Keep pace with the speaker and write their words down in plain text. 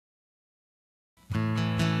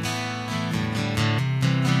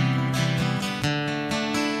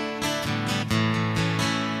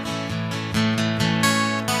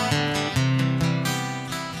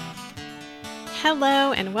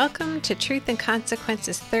Hello and welcome to Truth and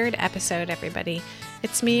Consequences' third episode, everybody.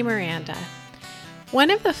 It's me, Miranda. One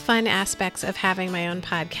of the fun aspects of having my own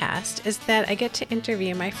podcast is that I get to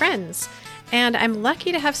interview my friends, and I'm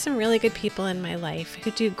lucky to have some really good people in my life who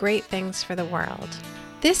do great things for the world.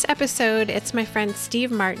 This episode, it's my friend Steve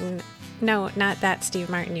Martin. No, not that Steve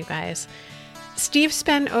Martin, you guys. Steve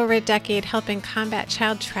spent over a decade helping combat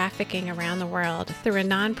child trafficking around the world through a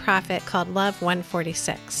nonprofit called Love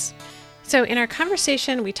 146. So in our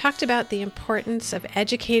conversation, we talked about the importance of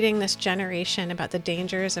educating this generation about the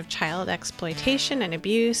dangers of child exploitation and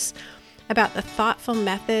abuse, about the thoughtful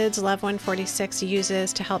methods Love 146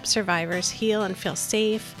 uses to help survivors heal and feel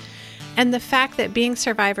safe, and the fact that being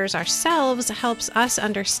survivors ourselves helps us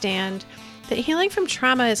understand that healing from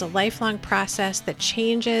trauma is a lifelong process that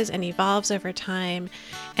changes and evolves over time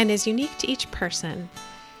and is unique to each person.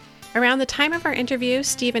 Around the time of our interview,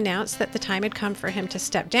 Steve announced that the time had come for him to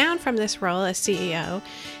step down from this role as CEO.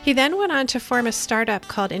 He then went on to form a startup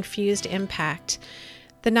called Infused Impact.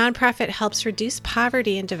 The nonprofit helps reduce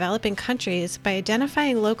poverty in developing countries by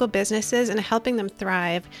identifying local businesses and helping them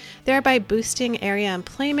thrive, thereby boosting area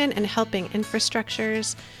employment and helping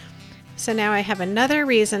infrastructures. So now I have another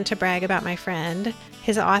reason to brag about my friend,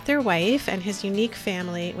 his author wife, and his unique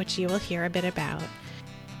family, which you will hear a bit about.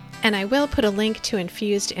 And I will put a link to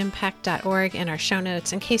infusedImpact.org in our show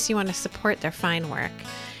notes in case you want to support their fine work.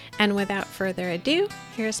 And without further ado,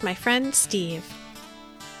 here's my friend Steve.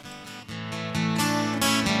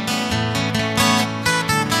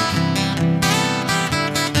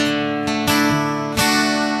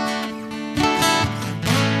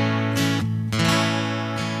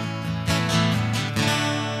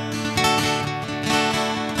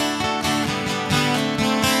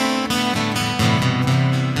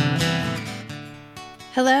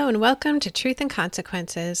 Hello and welcome to Truth and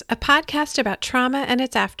Consequences, a podcast about trauma and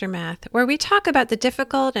its aftermath, where we talk about the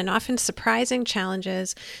difficult and often surprising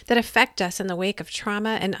challenges that affect us in the wake of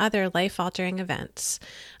trauma and other life-altering events.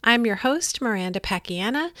 I'm your host, Miranda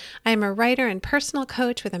Pacquiana. I am a writer and personal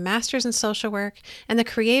coach with a master's in social work and the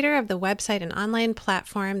creator of the website and online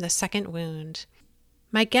platform, The Second Wound.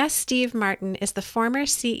 My guest, Steve Martin, is the former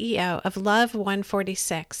CEO of Love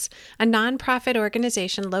 146, a nonprofit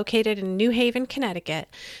organization located in New Haven, Connecticut,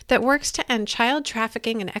 that works to end child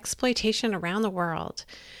trafficking and exploitation around the world.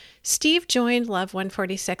 Steve joined Love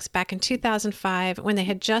 146 back in 2005 when they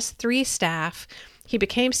had just 3 staff. He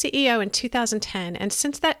became CEO in 2010, and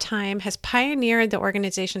since that time has pioneered the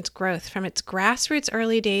organization's growth from its grassroots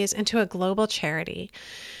early days into a global charity.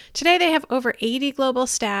 Today, they have over 80 global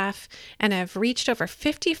staff and have reached over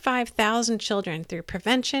 55,000 children through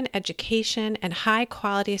prevention, education, and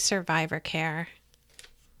high-quality survivor care.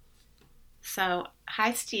 So,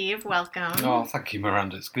 hi, Steve. Welcome. Oh, thank you,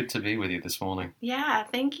 Miranda. It's good to be with you this morning. Yeah,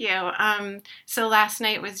 thank you. So last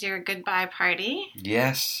night was your goodbye party.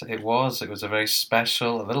 Yes, it was. It was a very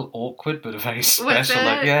special, a little awkward, but a very special.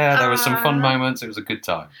 Was it? There were some fun moments. It was a good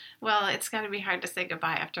time. Well, it's got to be hard to say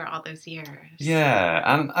goodbye after all those years. Yeah,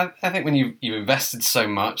 and I think when you've invested so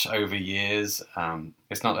much over years,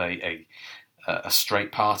 it's not a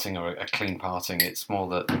straight parting or a clean parting. It's more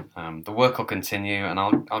that the work will continue, and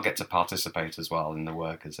I'll get to participate as well in the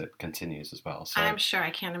work as it continues as well. So I'm sure.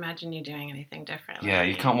 I can't imagine you doing anything differently. Yeah,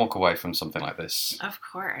 you can't walk away from something like this. Of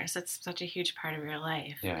course. It's such a huge part of your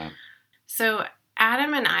life. Yeah. So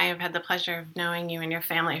Adam and I have had the pleasure of knowing you and your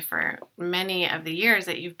family for many of the years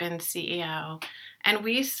that you've been CEO. And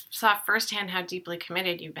we saw firsthand how deeply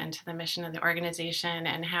committed you've been to the mission of the organization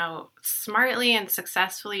and how smartly and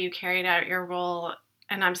successfully you carried out your role.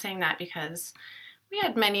 And I'm saying that because we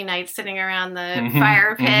had many nights sitting around the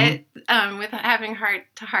fire pit with having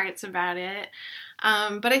heart-to-hearts about it.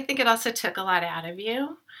 But I think it also took a lot out of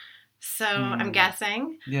you. So I'm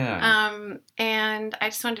guessing. Yeah. And I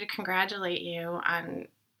just wanted to congratulate you on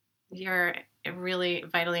your really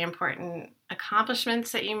vitally important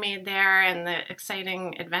accomplishments that you made there and the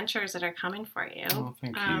exciting adventures that are coming for you. Oh,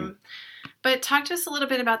 thank you. But talk to us a little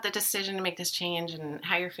bit about the decision to make this change and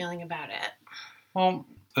how you're feeling about it. Well,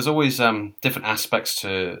 there's always different aspects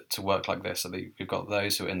to work like this. I think we've got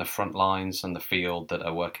those who are in the front lines and the field that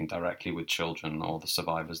are working directly with children or the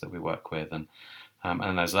survivors that we work with. And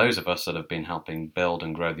there's those of us that have been helping build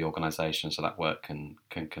and grow the organisation so that work can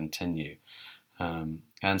continue.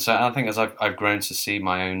 And so I think as I've grown to see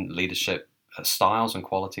my own leadership styles and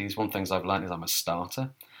qualities, one of the things I've learned is I'm a starter.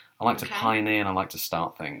 I like to pioneer and I like to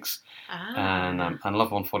start things. And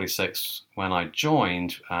Love 146, when I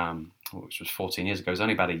joined, which was 14 years ago, is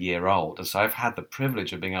only about a year old. And so I've had the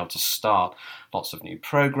privilege of being able to start lots of new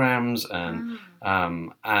programs and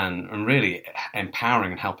really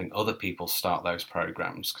empowering and helping other people start those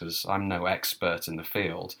programs, because I'm no expert in the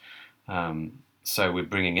field. So we're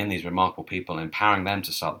bringing in these remarkable people and empowering them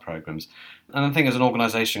to start the programs. And I think as an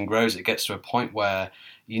organisation grows, it gets to a point where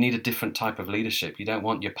you need a different type of leadership. You don't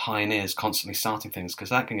want your pioneers constantly starting things, because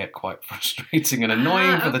that can get quite frustrating and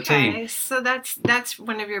annoying for the team. So that's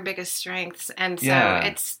one of your biggest strengths. And so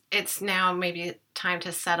it's now maybe time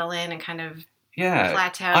to settle in and kind of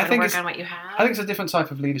plateau and work on what you have. I think it's a different type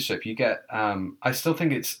of leadership. You get, I still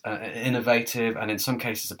think it's innovative and in some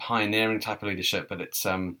cases a pioneering type of leadership, but it's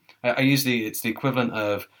the equivalent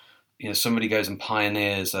of, somebody goes and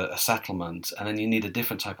pioneers a settlement, and then you need a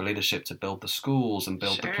different type of leadership to build the schools and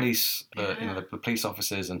build the police, the police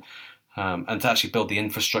officers, and to actually build the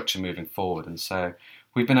infrastructure moving forward. And so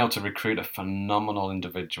we've been able to recruit a phenomenal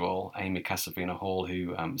individual, Amy Casavina Hall,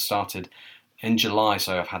 who started in July,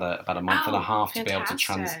 so I've had about a month and a half to be able to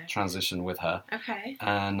transition with her. Okay.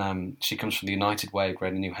 And she comes from the United Way of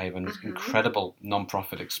Greater New Haven, incredible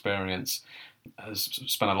non-profit experience, has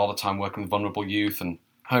spent a lot of time working with vulnerable youth and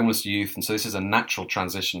homeless youth, and so this is a natural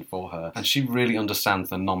transition for her. And she really understands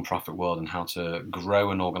the non-profit world and how to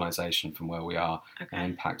grow an organisation from where we are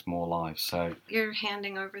and impact more lives. So you're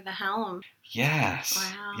handing over the helm. Yes.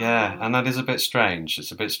 Wow. Yeah, and that is a bit strange.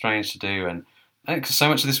 It's a bit strange to do, and because so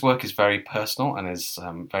much of this work is very personal and is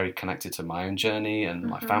very connected to my own journey and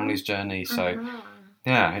my family's journey. So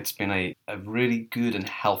yeah, it's been a really good and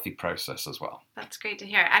healthy process as well. That's great to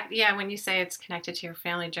hear. When you say it's connected to your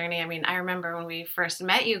family journey, I mean, I remember when we first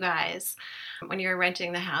met you guys, when you were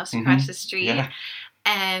renting the house across the street,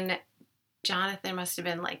 and Jonathan must have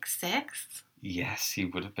been like 6. Yes, he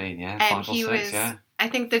would have been, and 5 or 6, I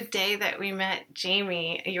think the day that we met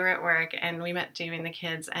Jamie, you were at work, and we met Jamie and the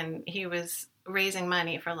kids, and he was raising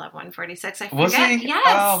money for Love 146. I forget. Was he? Yes.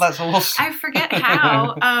 Oh, that's awesome. I forget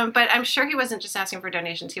how, but I'm sure he wasn't just asking for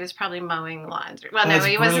donations. He was probably mowing lawns. Well, no,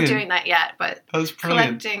 he wasn't doing that yet, but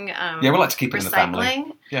collecting we like to keep it in the family.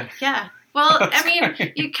 Yeah. Well, I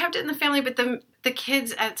mean, you kept it in the family, but the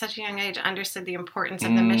kids at such a young age understood the importance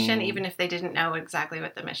of the mission, even if they didn't know exactly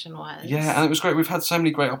what the mission was. Yeah, and it was great. We've had so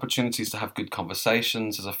many great opportunities to have good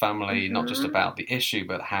conversations as a family, not just about the issue,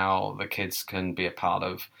 but how the kids can be a part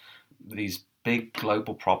of these big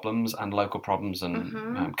global problems and local problems,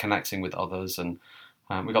 and connecting with others. And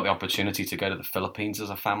we got the opportunity to go to the Philippines as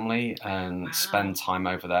a family and spend time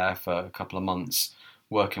over there for a couple of months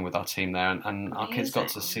working with our team there, and our kids got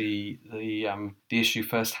to see the issue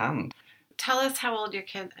firsthand. Tell us how old your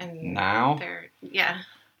kids and now.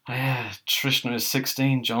 Trishna is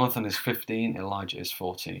 16, Jonathan is 15, Elijah is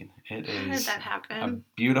 14. It is How did that happen? A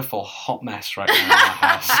beautiful hot mess right now in our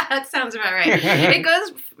house. That sounds about right. It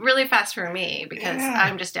goes really fast for me because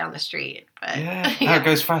I'm just down the street. But it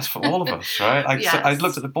goes fast for all of us, right? I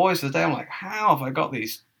looked at the boys today, I'm like, how have I got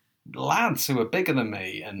these lads who are bigger than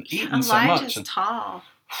me and eating so much? Elijah's tall.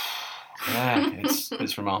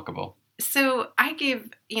 It's remarkable. So I gave,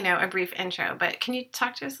 a brief intro, but can you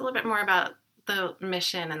talk to us a little bit more about the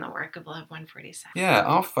mission and the work of Love 146? Yeah,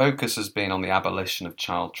 our focus has been on the abolition of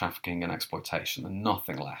child trafficking and exploitation, and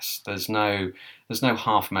nothing less. There's no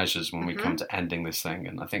half measures when we come to ending this thing.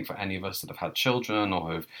 And I think for any of us that have had children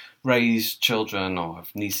or have raised children or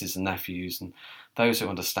have nieces and nephews, and those who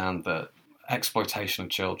understand that exploitation of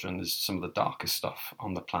children is some of the darkest stuff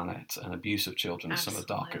on the planet, and abuse of children is some of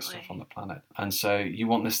the darkest stuff on the planet. And so you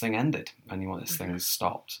want this thing ended, and you want this thing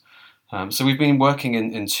stopped. So we've been working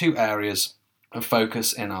in 2 areas of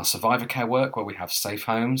focus in our survivor care work, where we have safe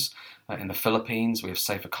homes in the Philippines, we have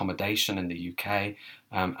safe accommodation in the UK,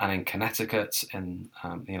 and in Connecticut in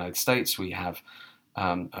the United States, we have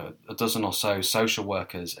a dozen or so social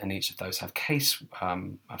workers, and each of those have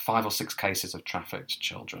 5 or 6 cases of trafficked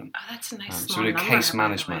children. Oh, that's a nice small number. So case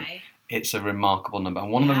management, it's a remarkable number.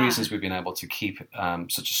 And one of the reasons we've been able to keep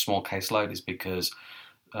such a small caseload is because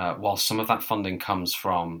while some of that funding comes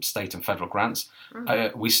from state and federal grants,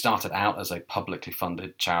 we started out as a publicly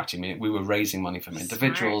funded charity. I mean, we were raising money from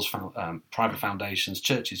individuals, private foundations,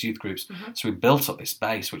 churches, youth groups. So we built up this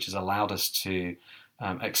base, which has allowed us to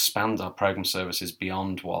expand our program services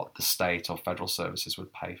beyond what the state or federal services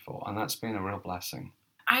would pay for. And that's been a real blessing.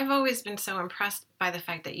 I've always been so impressed by the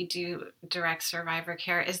fact that you do direct survivor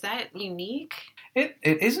care. Is that unique? It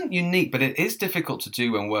isn't unique, but it is difficult to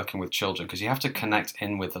do when working with children, because you have to connect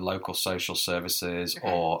in with the local social services,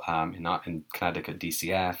 or in Connecticut,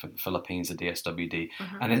 DCF, and the Philippines, the DSWD.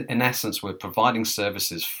 And in essence, we're providing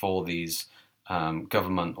services for these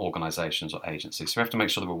government organisations or agencies. So we have to make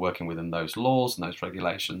sure that we're working within those laws and those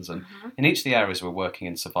regulations. And Mm-hmm. in each of the areas we're working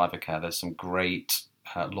in survivor care, there's some great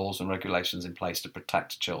laws and regulations in place to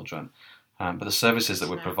protect children. But the services that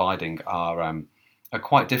we're providing are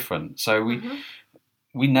quite different. So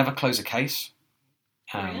we never close a case.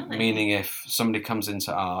 Really? Meaning, if somebody comes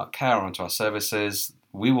into our care or into our services,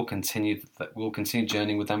 we will continue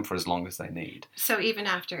journeying with them for as long as they need. So even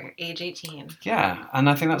after age 18. Yeah, and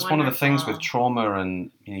I think that's one of the things with Wonderful. trauma,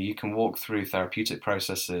 and you can walk through therapeutic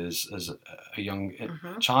processes as a young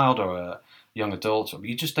Mm-hmm. child or a young adult, but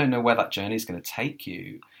you just don't know where that journey is going to take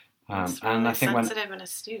you. It's and really I think sensitive and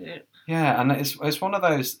astute. and it's one of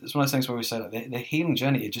those things where we say that the healing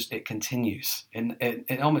journey it continues, and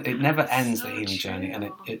it never ends, so the healing journey, and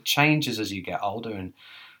true. it changes as you get older,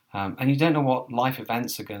 and you don't know what life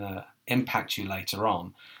events are going to impact you later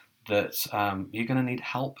on, that you're going to need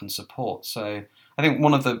help and support. So I think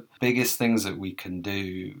one of the biggest things that we can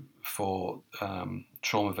do for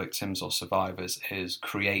trauma victims or survivors is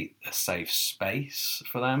create a safe space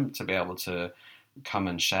for them to be able to come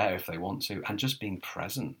and share if they want to, and just being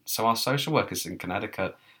present. So our social workers in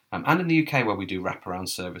Connecticut and in the UK, where we do wraparound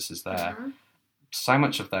services there, so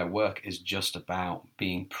much of their work is just about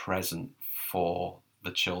being present for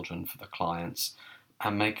the children, for the clients,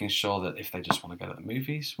 and making sure that if they just want to go to the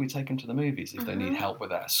movies, we take them to the movies. If they need help with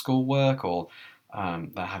their schoolwork, or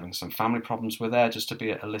they're having some family problems, we're there just to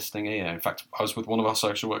be a listening ear. In fact, I was with one of our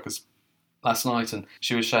social workers last night, and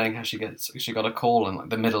she was sharing how she got a call in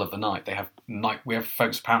the middle of the night. We have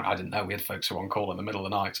folks, apparently I didn't know we had folks who are on call in the middle of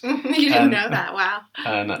the night. You didn't know that? Wow.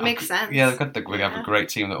 And Makes sense. Yeah, we have a great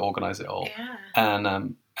team that organise it all.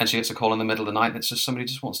 Yeah. And she gets a call in the middle of the night, and it's just somebody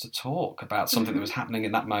just wants to talk about something that was happening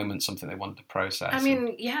in that moment, something they wanted to process. I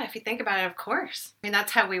mean, yeah, if you think about it, of course. I mean,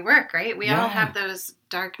 that's how we work, right? We all have those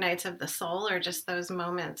dark nights of the soul, or just those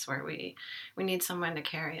moments where we need someone to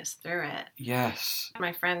carry us through it. Yes.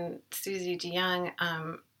 My friend Susie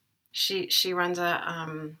DeYoung, she runs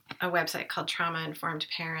a website called Trauma Informed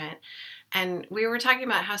Parent. And we were talking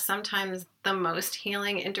about how sometimes the most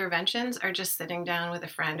healing interventions are just sitting down with a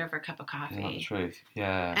friend over a cup of coffee. Isn't that the truth?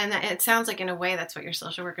 Yeah. And it sounds like, in a way, that's what your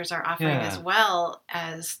social workers are offering, as well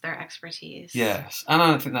as their expertise. Yes. And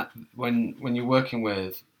I think that when you're working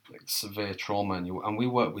with severe trauma, and we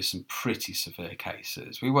work with some pretty severe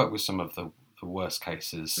cases, we work with some of the worst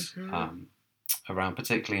cases around,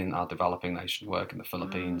 particularly in our developing nation work in the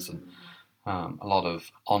Philippines, and a lot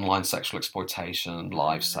of online sexual exploitation,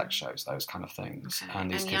 live sex shows, those kind of things. Okay. And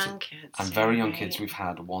these young kids. And very young kids. We've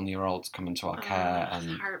had 1-year-olds come into our care, and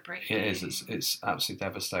it's heartbreaking. it is. It's absolutely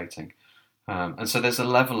devastating. And so there's a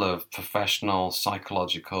level of professional,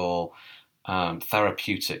 psychological,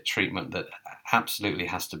 therapeutic treatment that absolutely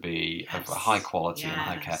has to be of a high quality and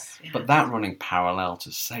high care. Yes. But that running parallel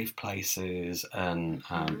to safe places and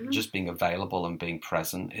just being available and being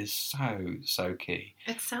present is so key.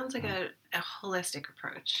 It sounds like a holistic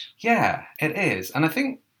approach. Yeah, it is. And I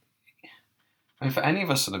think, for any of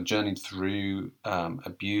us that have journeyed through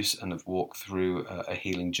abuse and have walked through a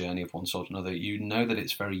healing journey of one sort or another, you know that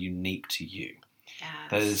it's very unique to you. Yes.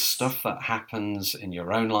 There's stuff that happens in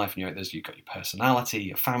your own life, and you've got your personality,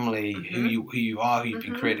 your family, who you are, who you've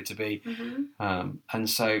been created to be. And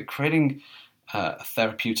so creating a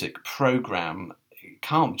therapeutic program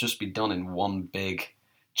can't just be done in one big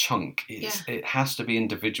chunk. It has to be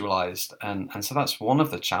individualized. And so that's one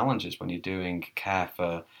of the challenges when you're doing care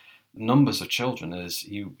for numbers of children, is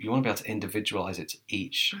you want to be able to individualize it to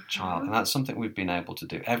each child. And that's something we've been able to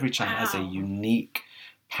do. Every child has a unique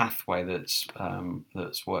pathway that's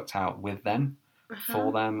worked out with them,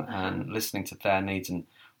 for them, and listening to their needs. And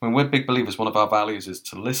when we're big believers, one of our values is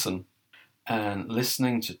to listen, and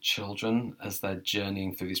listening to children as they're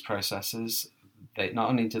journeying through these processes. They not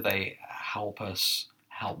only do they help us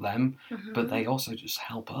help them, but they also just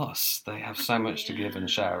help us. They have so much to give and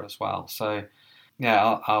share as well. So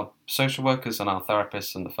yeah, our social workers and our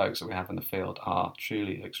therapists and the folks that we have in the field are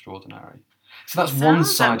truly extraordinary. So that's one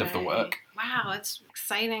side of the work. Wow, it's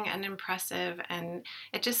exciting and impressive, and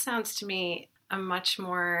it just sounds to me a much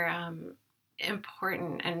more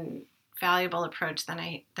important and valuable approach than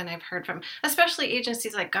I've heard from, especially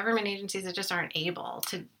agencies like government agencies that just aren't able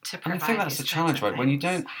to provide. And I think that's the challenge, right? When you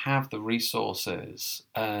don't have the resources,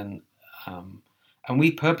 and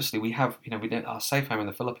we purposely our safe home in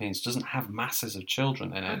the Philippines doesn't have masses of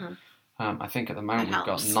children in it. I think at the moment we've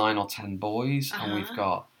got 9 or 10 boys, and we've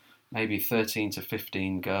got maybe 13 to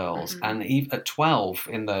 15 girls, and even at 12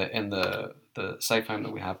 in the safe home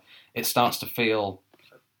that we have, it starts to feel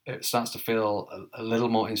a little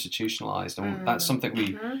more institutionalized, and that's something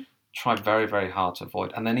we try very, very hard to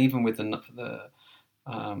avoid. And then even with the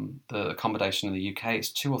the accommodation in the UK, it's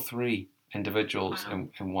 2 or 3 individuals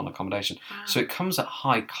in one accommodation. Wow. So it comes at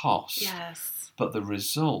high cost. Yes. But the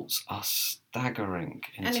results are staggering.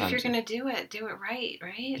 And if you're going to do it right?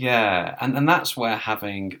 Yeah, and that's where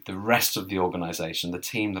having the rest of the organisation, the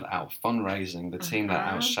team that are out fundraising, the team that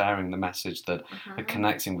are out sharing the message, that are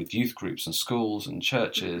connecting with youth groups and schools and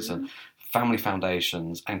churches and family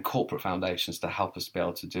foundations and corporate foundations to help us be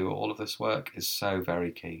able to do all of this work is so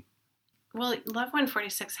very key. Well, Love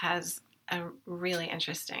 146 has a really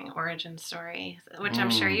interesting origin story, which I'm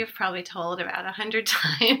sure you've probably told about 100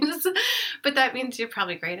 times, but that means you're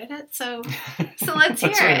probably great at it. So let's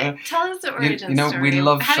hear it. Tell us the origin story. We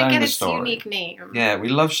love how sharing to get the its story. unique name. Yeah, we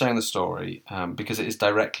love sharing the story because it is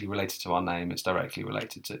directly related to our name. It's directly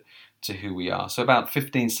related to who we are. So about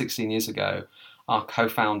 15, 16 years ago, our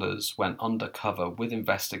co-founders went undercover with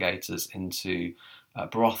investigators into a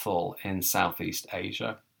brothel in Southeast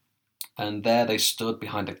Asia. And there they stood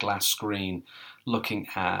behind a glass screen looking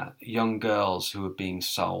at young girls who were being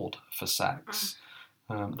sold for sex.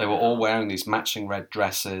 They were all wearing these matching red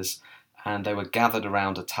dresses, and they were gathered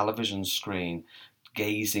around a television screen,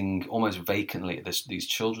 gazing almost vacantly at these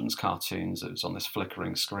children's cartoons that was on this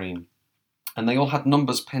flickering screen. And they all had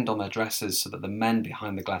numbers pinned on their dresses so that the men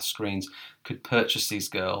behind the glass screens could purchase these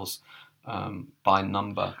girls by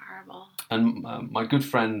number. Horrible. And my good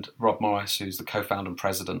friend Rob Morris, who's the co-founder and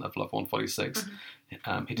president of Love 146,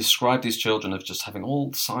 he described these children as just having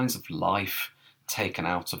all signs of life taken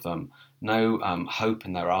out of them, no hope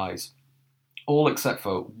in their eyes, all except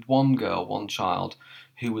for one girl, one child,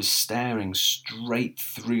 who was staring straight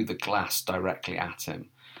through the glass directly at him.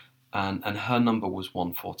 And her number was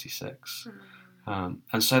 146.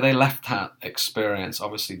 And so they left that experience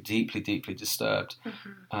obviously deeply, deeply disturbed.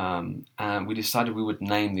 And we decided we would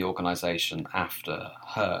name the organisation after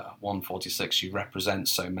her, 146. She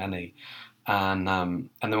represents so many. And then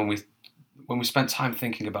when we spent time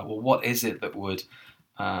thinking about, well, what is it that would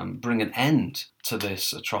bring an end to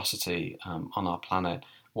this atrocity on our planet?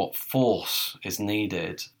 What force is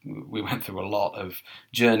needed? We went through a lot of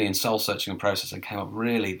journey and soul-searching and process and came up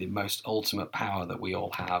really the most ultimate power that we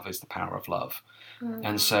all have is the power of love.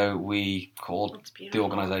 And so we called the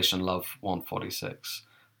organisation Love 146.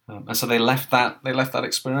 And so they left that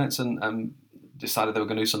experience and decided they were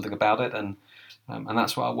going to do something about it. And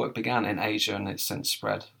that's where our work began in Asia, and it's since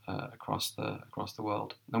spread across the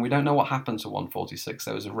world. And we don't know what happened to 146.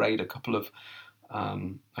 There was a raid a couple of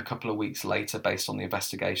weeks later, based on the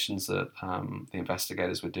investigations that the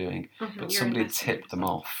investigators were doing, but somebody tipped them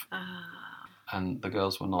off, and the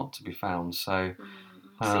girls were not to be found. So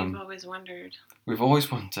you've always wondered. We've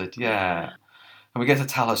always wondered, yeah. And we get to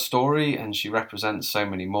tell her story, and she represents so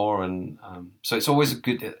many more. And so it's always a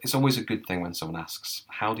good thing when someone asks,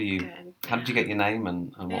 how did you get your name,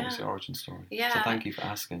 and what was the origin story? Yeah. So thank you for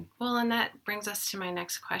asking. Well, and that brings us to my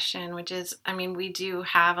next question, which is, I mean, we do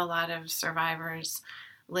have a lot of survivors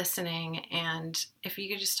listening, and if you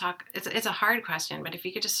could just talk, it's a hard question, but if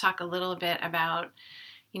you could just talk a little bit about,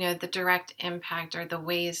 the direct impact or the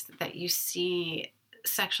ways that you see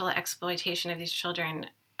sexual exploitation of these children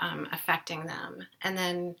affecting them, and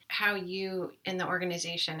then how you in the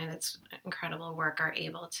organization and its incredible work are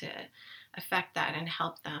able to affect that and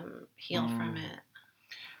help them heal from it.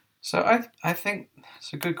 So I think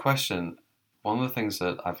it's a good question. One of the things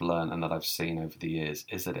that I've learned and that I've seen over the years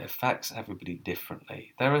is that it affects everybody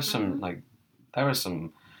differently. There are some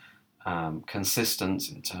consistence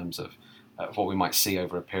in terms of what we might see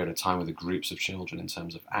over a period of time with the groups of children in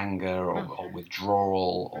terms of anger or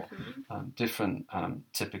withdrawal or different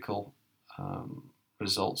typical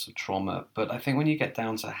results of trauma. But I think when you get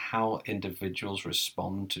down to how individuals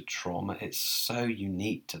respond to trauma, it's so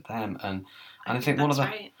unique to them. And I think one of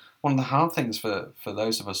the hard things for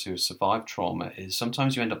those of us who have survived trauma is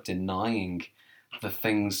sometimes you end up denying the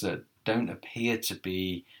things that don't appear to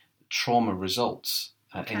be trauma results.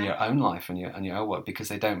 In your own life and your own work, because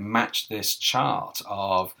they don't match this chart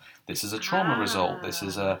of this is a trauma result, this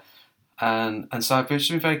is and so I've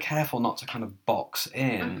just been very careful not to kind of box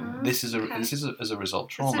in this is as a result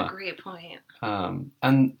trauma. That's a great point.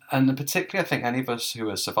 And particularly I think any of us who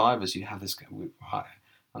are survivors, you have this,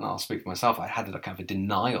 and I'll speak for myself, I had a kind of a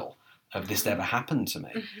denial of this ever happened to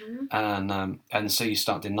me, and so you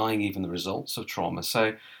start denying even the results of trauma.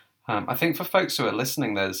 So I think for folks who are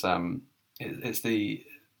listening, there's it's the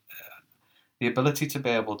ability to be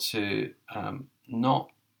able to not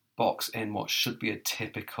box in what should be a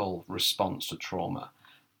typical response to trauma,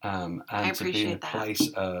 and to be in a place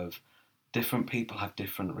of different people have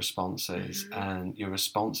different responses, and your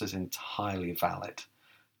response is entirely valid,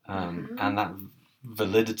 and that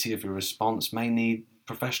validity of your response may need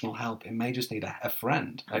professional help. It may just need a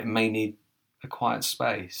friend. It may need a quiet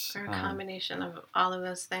space. Or a combination of all of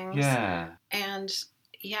those things. Yeah. And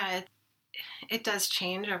yeah, it does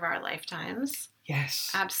change over our lifetimes.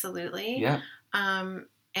 Yes. Absolutely. Yeah.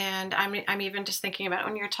 And I'm even just thinking about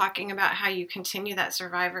when you're talking about how you continue that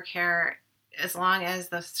survivor care as long as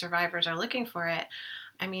the survivors are looking for it.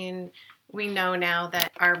 I mean, we know now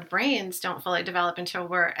that our brains don't fully develop until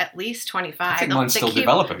we're at least 25. I think mine's still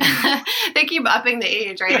developing. They keep upping the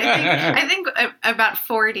age, right? I think about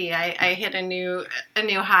 40, I hit a new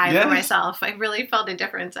high for myself. I really felt a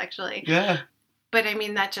difference, actually. Yeah. But I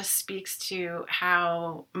mean, that just speaks to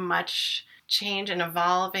how much change and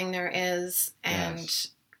evolving there is, and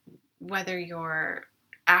whether you're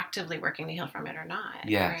actively working to heal from it or not.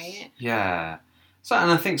 Yes. Right? Yeah. So,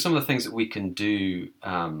 and I think some of the things that we can do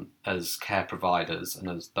as care providers and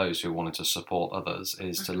as those who wanted to support others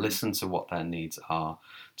is to listen to what their needs are,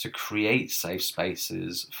 to create safe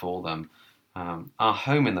spaces for them. Our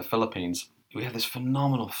home in the Philippines, we have this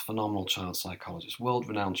phenomenal child psychologist,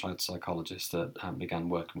 world-renowned child psychologist that began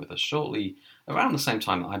working with us shortly around the same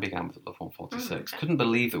time that I began with Love 146. Couldn't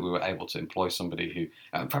believe that we were able to employ somebody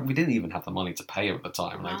who, in fact, we didn't even have the money to pay her at the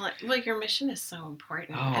time. Well, your mission is so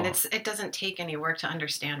important, and it doesn't take any work to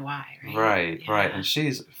understand why, right? Right, right. And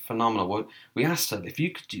she's phenomenal. We asked her if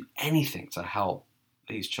you could do anything to help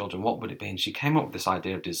these children, what would it be? And she came up with this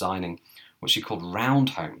idea of designing what she called round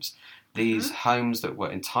homes. These homes that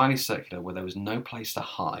were entirely circular, where there was no place to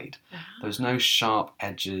hide. There was no sharp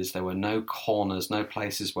edges. There were no corners, no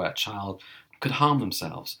places where a child could harm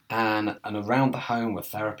themselves. And around the home were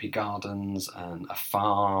therapy gardens and a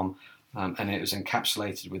farm. And it was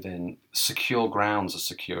encapsulated within secure grounds, a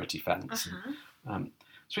security fence.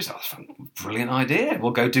 So we said, that's a brilliant idea.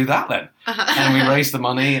 We'll go do that then. And we raised the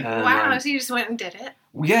money. And, wow, so you just went and did it?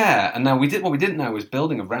 Yeah, and now what we didn't know was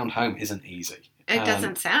building a round home isn't easy. It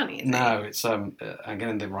doesn't sound easy. No, it's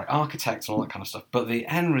getting the right architects and all that kind of stuff. But the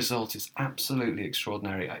end result is absolutely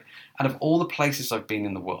extraordinary. Out of all the places I've been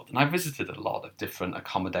in the world, and I've visited a lot of different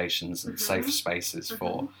accommodations and safe spaces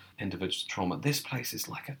for individuals with trauma, this place is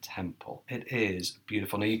like a temple. It is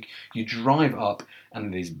beautiful. Now you drive up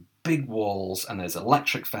and these big walls, and there's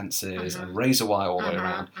electric fences and razor wire all the way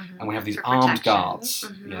around, and we have these armed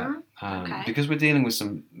guards. Because we're dealing with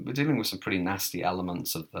some pretty nasty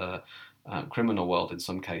elements of the criminal world in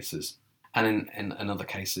some cases, and in other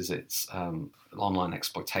cases it's online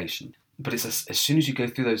exploitation. But it's as soon as you go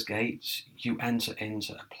through those gates, you enter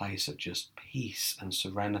into a place of just peace and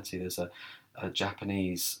serenity. There's a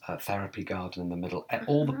Japanese therapy garden in the middle.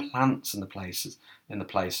 All the plants in the place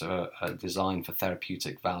are designed for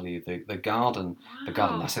therapeutic value. The garden,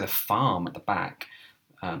 I say the farm at the back,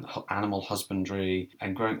 animal husbandry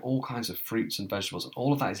and growing all kinds of fruits and vegetables. And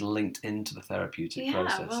all of that is linked into the therapeutic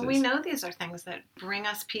processes. Well, we know these are things that bring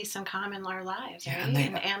us peace and calm in our lives, right?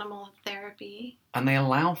 And animal therapy. And they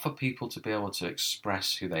allow for people to be able to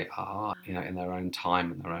express who they are, in their own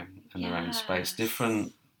time, in their own space.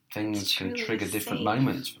 Different things can trigger different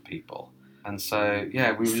moments for people. And so,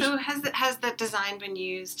 has the design been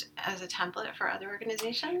used as a template for other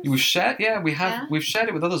organizations? We've shared it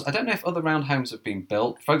with others. I don't know if other round homes have been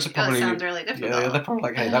built. Folks are probably... That sounds really difficult. Yeah, they're probably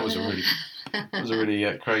like, hey, that was a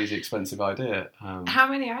really crazy, expensive idea. How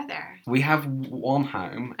many are there? We have one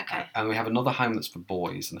home, and we have another home that's for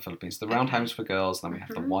boys in the Philippines. The round home's for girls, and then we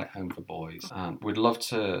have the white home for boys. We'd love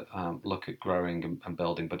to look at growing and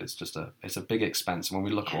building, but it's a big expense. And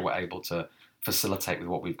when we look at what we're able to facilitate with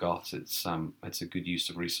what we've got, it's a good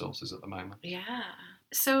use of resources at the moment. Yeah.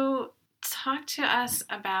 So talk to us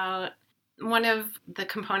about one of the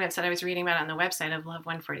components that I was reading about on the website of Love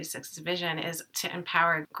 146's vision is to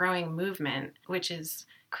empower growing movement, which is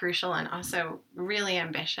crucial and also really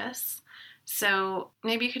ambitious. So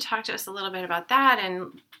maybe you could talk to us a little bit about that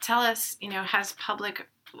and tell us,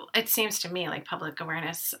 it seems to me like public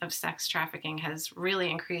awareness of sex trafficking has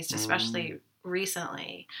really increased, especially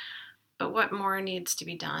recently. But what more needs to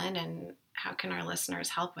be done, and how can our listeners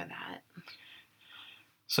help with that?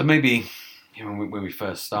 So maybe when we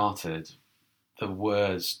first started, the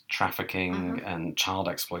words trafficking and child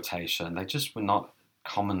exploitation, they just were not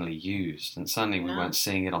commonly used. And certainly we weren't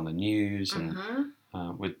seeing it on the news. And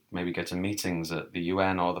we'd maybe go to meetings at the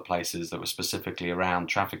UN or other places that were specifically around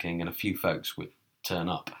trafficking, and a few folks would turn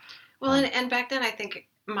up. Well, and back then I think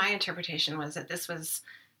my interpretation was that this was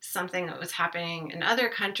something that was happening in other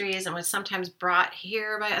countries and was sometimes brought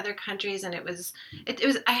here by other countries, and it was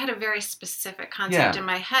I had a very specific concept in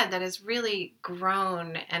my head that has really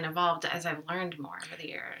grown and evolved as I've learned more over the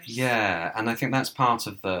years. Yeah, and I think that's part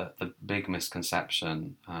of the big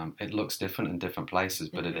misconception. It looks different in different places,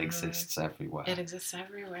 but it exists everywhere. It exists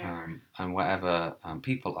everywhere. And wherever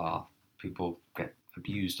people are, people get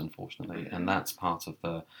abused, unfortunately, and that's part of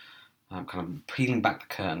the kind of peeling back the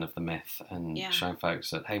curtain of the myth and showing folks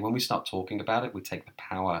that, hey, when we start talking about it, we take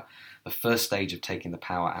the first stage of taking the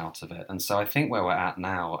power out of it. And so I think where we're at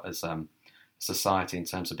now as society in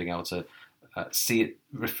terms of being able to see it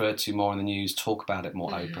referred to more in the news, talk about it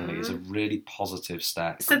more openly is a really positive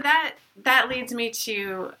step. So that leads me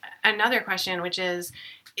to another question, which is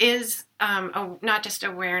not just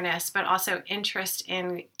awareness, but also interest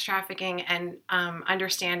in trafficking and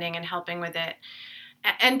understanding and helping with it,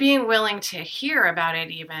 and being willing to hear about it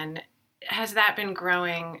even, has that been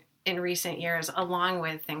growing in recent years along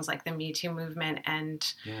with things like the Me Too movement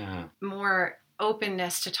and more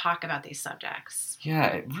openness to talk about these subjects? Yeah,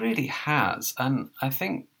 it really has. And I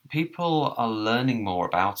think people are learning more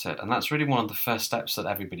about it. And that's really one of the first steps that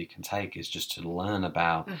everybody can take, is just to learn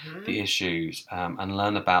about the issues and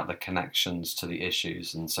learn about the connections to the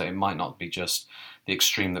issues. And so it might not be just the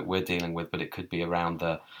extreme that we're dealing with, but it could be around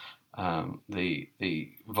the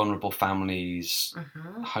vulnerable families,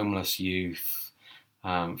 homeless youth,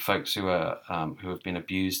 folks who have been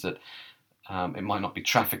abused. That it might not be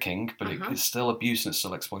trafficking, but it's still abuse and it's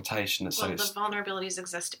still exploitation. And the vulnerabilities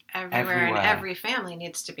exist everywhere, and every family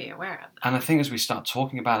needs to be aware of them. And I think as we start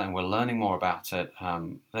talking about it and we're learning more about it,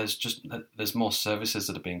 there's more services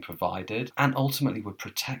that are being provided, and ultimately we're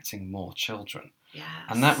protecting more children. Yes.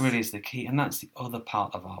 And that really is the key, and that's the other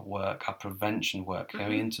part of our work, our prevention work,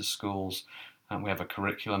 going into schools. We have a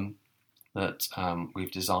curriculum that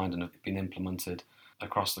we've designed and have been implemented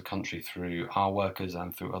across the country through our workers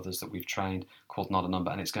and through others that we've trained, called Not a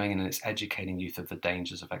Number, and it's going in and it's educating youth of the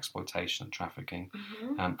dangers of exploitation and trafficking.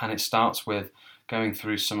 And it starts with going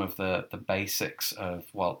through some of the basics of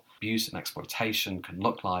what abuse and exploitation can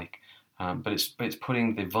look like, but it's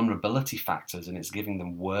putting the vulnerability factors, and it's giving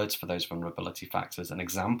them words for those vulnerability factors and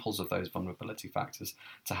examples of those vulnerability factors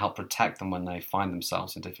to help protect them when they find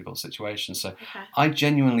themselves in difficult situations. So I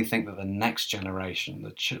genuinely think that the next generation,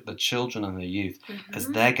 the children and the youth, as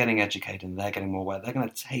they're getting educated and they're getting more aware, they're going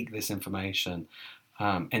to take this information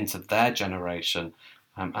into their generation.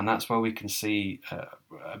 And that's where we can see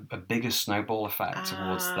a bigger snowball effect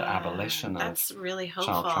towards the abolition of really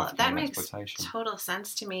hopeful. Child trafficking That and makes exploitation. Total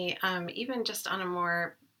sense to me. Even just on a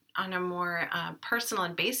more personal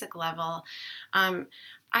and basic level,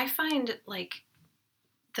 I find like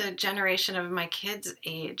the generation of my kids'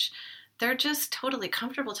 age, they're just totally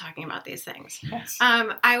comfortable talking about these things. Yes.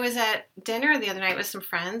 I was at dinner the other night with some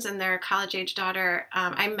friends, and their college-age daughter,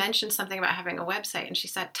 I mentioned something about having a website, and she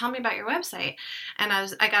said, "Tell me about your website." And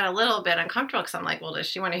I got a little bit uncomfortable because I'm like, well, does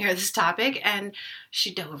she want to hear this topic? And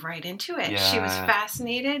she dove right into it. Yeah. She was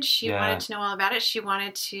fascinated. She wanted to know all about it. She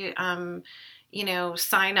wanted to,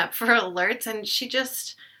 sign up for alerts, and she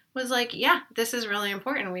just was like, yeah, this is really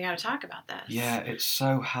important. We got to talk about this. Yeah, it's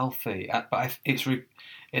so healthy. But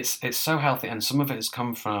it's so healthy, and some of it has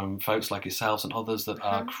come from folks like yourselves and others that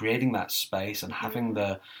are creating that space and having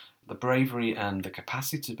the bravery and the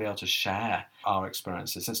capacity to be able to share our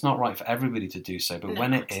experiences. It's not right for everybody to do so, but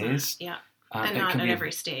when it is, and not at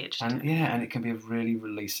every stage. And it can be a really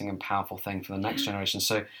releasing and powerful thing for the next generation.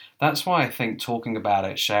 So that's why I think talking about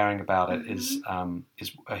it, sharing about it is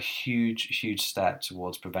a huge step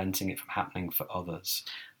towards preventing it from happening for others.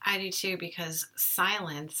 I do too, because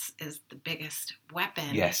silence is the biggest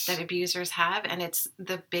weapon Yes. that abusers have, and it's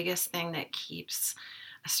the biggest thing that keeps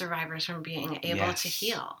survivors from being able to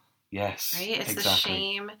heal. Yes. Right? It's exactly. the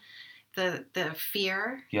shame, the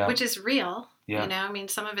fear, Yeah. which is real. Yeah. You know, I mean,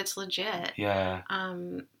 some of it's legit. Yeah.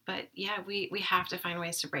 But yeah, we have to find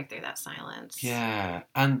ways to break through that silence. Yeah,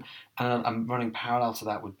 and I'm running parallel to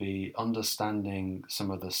that would be understanding some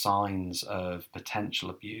of the signs of potential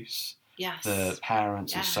abuse. Yes. The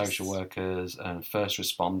parents and social workers and first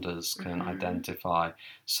responders can identify,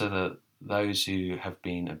 so that those who have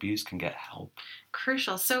been abused can get help.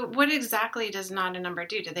 Crucial. So what exactly does Not a Number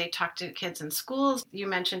do? Do they talk to kids in schools? You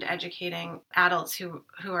mentioned educating adults who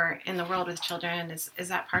are in the world with children. Is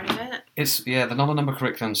that part of it? It's the Not a Number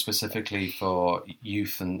curriculum specifically for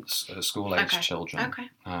youth and school-age children. Okay.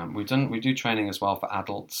 We do training as well for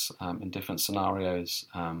adults in different scenarios,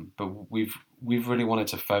 but we've really wanted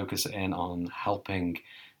to focus in on helping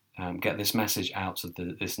get this message out to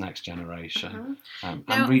this next generation, Now,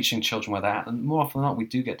 and reaching children where they're at. And more often than not, we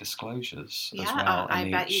do get disclosures as well.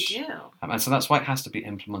 I bet you do. And so that's why it has to be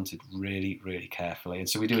implemented really, really carefully. And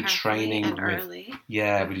so we do a training and early.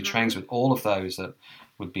 we do trainings with all of those that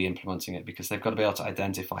would be implementing it, because they've got to be able to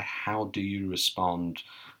identify how do you respond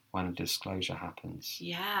when a disclosure happens.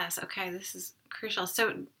 Yes. Okay. This is crucial.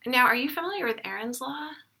 So now, are you familiar with Aaron's Law?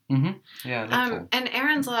 Mm-hmm. Yeah. And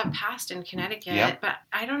Aaron's Law passed in Connecticut, but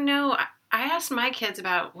I don't know. I asked my kids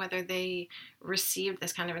about whether they received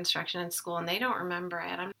this kind of instruction in school, and they don't remember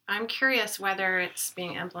it. I'm curious whether it's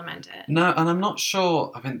being implemented. No, and I'm not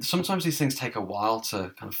sure. I mean, sometimes these things take a while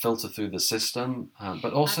to kind of filter through the system,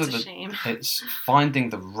 but also it's finding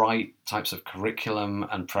the right types of curriculum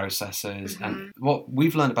and processes. Mm-hmm. And what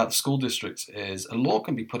we've learned about the school districts is a law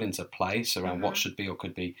can be put into place around what should be or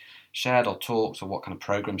could be shared or talked, or what kind of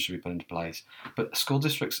programs should be put into place. But school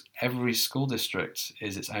districts, every school district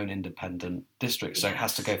is its own independent district, so it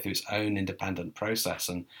has to go through its own independent process.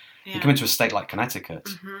 And you come into a state like Connecticut,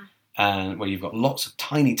 and where you've got lots of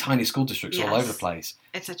tiny, tiny school districts all over the place.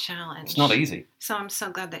 It's a challenge. It's not easy. So I'm so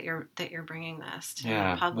glad that you're bringing this to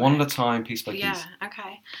the public. One at a time, piece by piece. Yeah.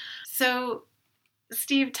 Okay. So,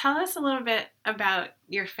 Steve, tell us a little bit about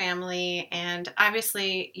your family. And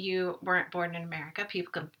obviously, you weren't born in America.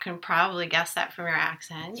 People can probably guess that from your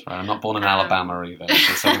accent. That's right. I'm not born in Alabama either, in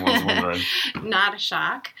case anyone's wondering. Not a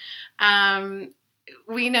shock.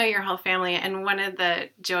 We know your whole family, and one of the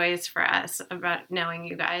joys for us about knowing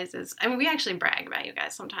you guys is, I mean, we actually brag about you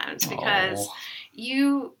guys sometimes, because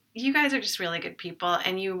you guys are just really good people,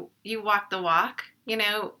 and you walk the walk. You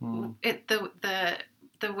know,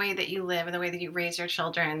 the way that you live and the way that you raise your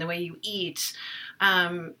children, the way you eat.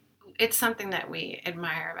 It's something that we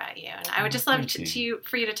admire about you. And I would just love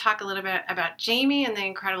for you to talk a little bit about Jamie and the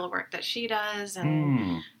incredible work that she does,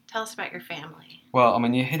 and tell us about your family. Well, I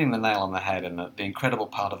mean, you're hitting the nail on the head, and the incredible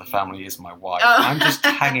part of the family is my wife. I'm just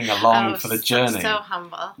tagging along for the journey. So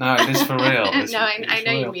humble. No, it is for real. I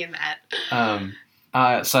know you mean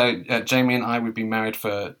that. So Jamie and I, we've been married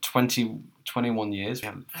for 21 years. We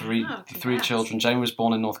have three children. Jamie was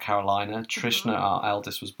born in North Carolina. Trishna, our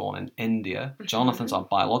eldest, was born in India. Jonathan's our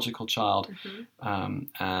biological child,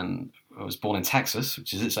 and was born in Texas,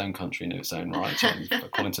 which is its own country in its own right,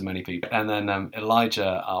 according to many people. And then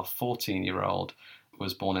Elijah, our 14-year-old,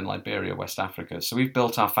 was born in Liberia, West Africa. So we've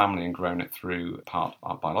built our family and grown it through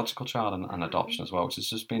our biological child and adoption as well, which has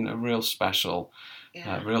just been a real special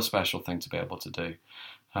thing to be able to do.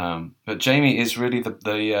 But Jamie is really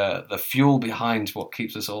the fuel behind what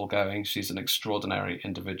keeps us all going. She's an extraordinary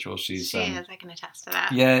individual. She is. I can attest to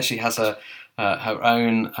that. Yeah, she has her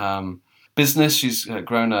own business. She's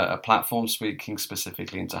grown a platform speaking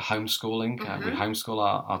specifically into homeschooling. We homeschool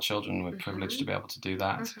our children. We're privileged to be able to do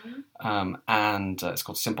that. And it's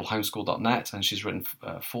called simplehomeschool.net, and she's written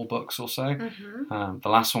 4 books or so. The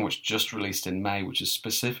last one, which just released in May, which is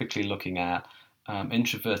specifically looking at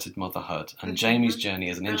introverted motherhood and Jamie's journey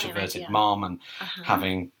as an introverted mom, and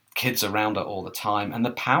having kids around her all the time, and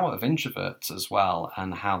the power of introverts as well,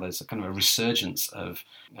 and how there's a kind of a resurgence of,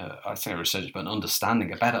 I say a resurgence, but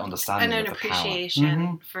a better understanding and of an the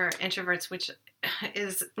appreciation for introverts, which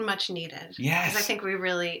is much needed. Yes. Because I think we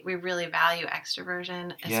really value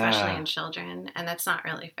extroversion, especially in children, and that's not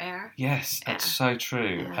really fair. Yes, that's so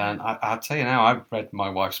true. Yeah. And I'll tell you now, I've read my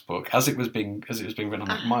wife's book as it was being written. I'm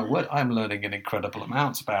like, my word, I'm learning an incredible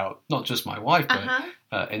amount about not just my wife, but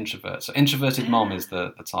introverts. So Introverted Mom is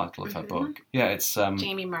the title of her book. Yeah, it's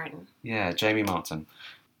Jamie Martin. Yeah, Jamie Martin.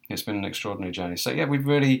 It's been an extraordinary journey. So yeah, we've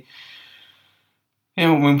really,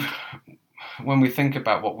 when we think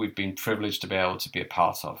about what we've been privileged to be able to be a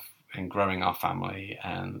part of in growing our family,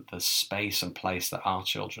 and the space and place that our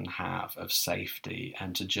children have of safety,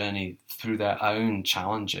 and to journey through their own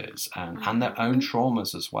challenges and their own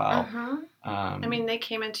traumas as well. I mean, they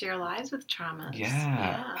came into your lives with traumas.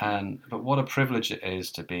 Yeah. But what a privilege it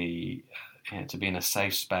is to be in a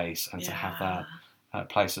safe space and to have that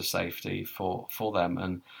place of safety for them.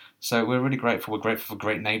 And so we're really grateful. We're grateful for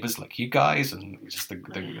great neighbours like you guys, and just the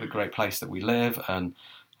great place that we live. And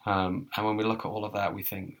when we look at all of that, we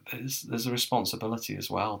think there's a responsibility as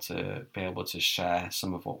well to be able to share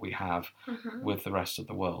some of what we have with the rest of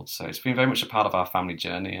the world. So it's been very much a part of our family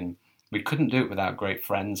journey, and we couldn't do it without great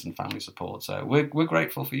friends and family support. So we're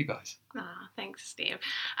grateful for you guys. Oh, thanks, Steve.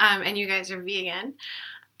 And you guys are vegan.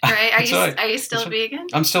 Right? Are you still vegan?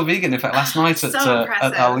 I'm still vegan. In fact, last night at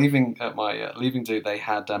our leaving do, they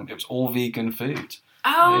had it was all vegan food.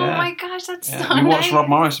 Oh my gosh, that's so nice. We watched Rob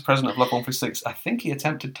Morris, the president of Love 136. I think he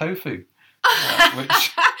attempted tofu.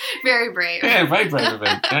 which very brave. Yeah, very brave of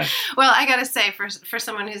him. Yeah. Well, I gotta say, for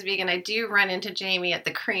someone who's vegan, I do run into Jamie at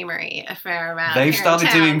the creamery a fair amount. They've started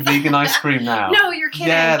doing vegan ice cream now. No, you're kidding.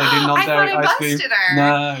 Yeah, they do non-dairy ice cream. Her.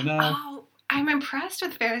 No. Oh, I'm impressed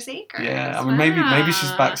with Fair's Acres. Yeah, I mean, maybe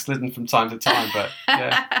she's backslidden from time to time, but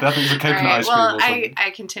yeah, I think it's a coconut ice cream or something. I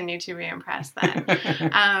continue to be impressed then.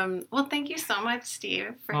 Well, thank you so much,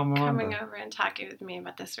 Steve, for coming over and talking with me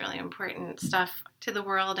about this really important stuff to the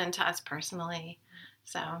world and to us personally.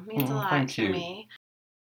 So it means a lot to me.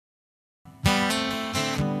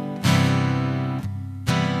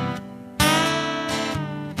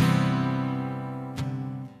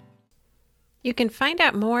 You can find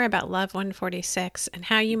out more about Love 146 and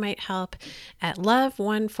how you might help at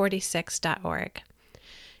love146.org.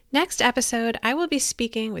 Next episode, I will be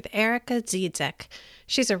speaking with Erica Ziedzek.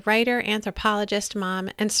 She's a writer, anthropologist,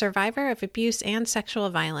 mom, and survivor of abuse and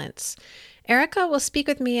sexual violence. Erica will speak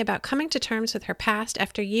with me about coming to terms with her past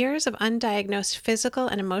after years of undiagnosed physical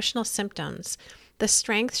and emotional symptoms, the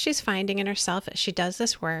strength she's finding in herself as she does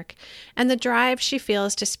this work, and the drive she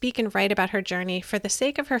feels to speak and write about her journey for the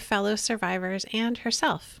sake of her fellow survivors and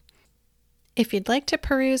herself. If you'd like to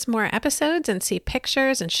peruse more episodes and see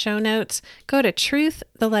pictures and show notes, go to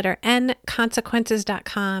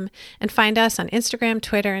truth_consequences.com and find us on Instagram,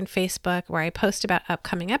 Twitter, and Facebook, where I post about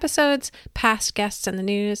upcoming episodes, past guests in the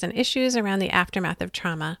news, and issues around the aftermath of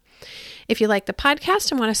trauma. If you like the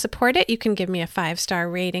podcast and want to support it, you can give me a 5-star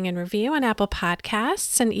rating and review on Apple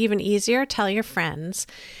Podcasts, and even easier, tell your friends.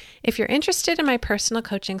 If you're interested in my personal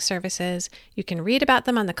coaching services, you can read about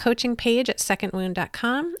them on the coaching page at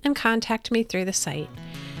secondwound.com and contact me through the site.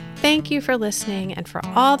 Thank you for listening and for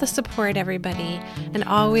all the support, everybody. And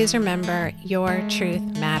always remember, your truth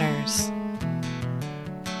matters.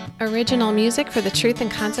 Original music for the Truth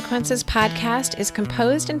and Consequences podcast is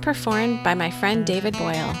composed and performed by my friend David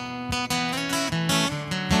Boyle.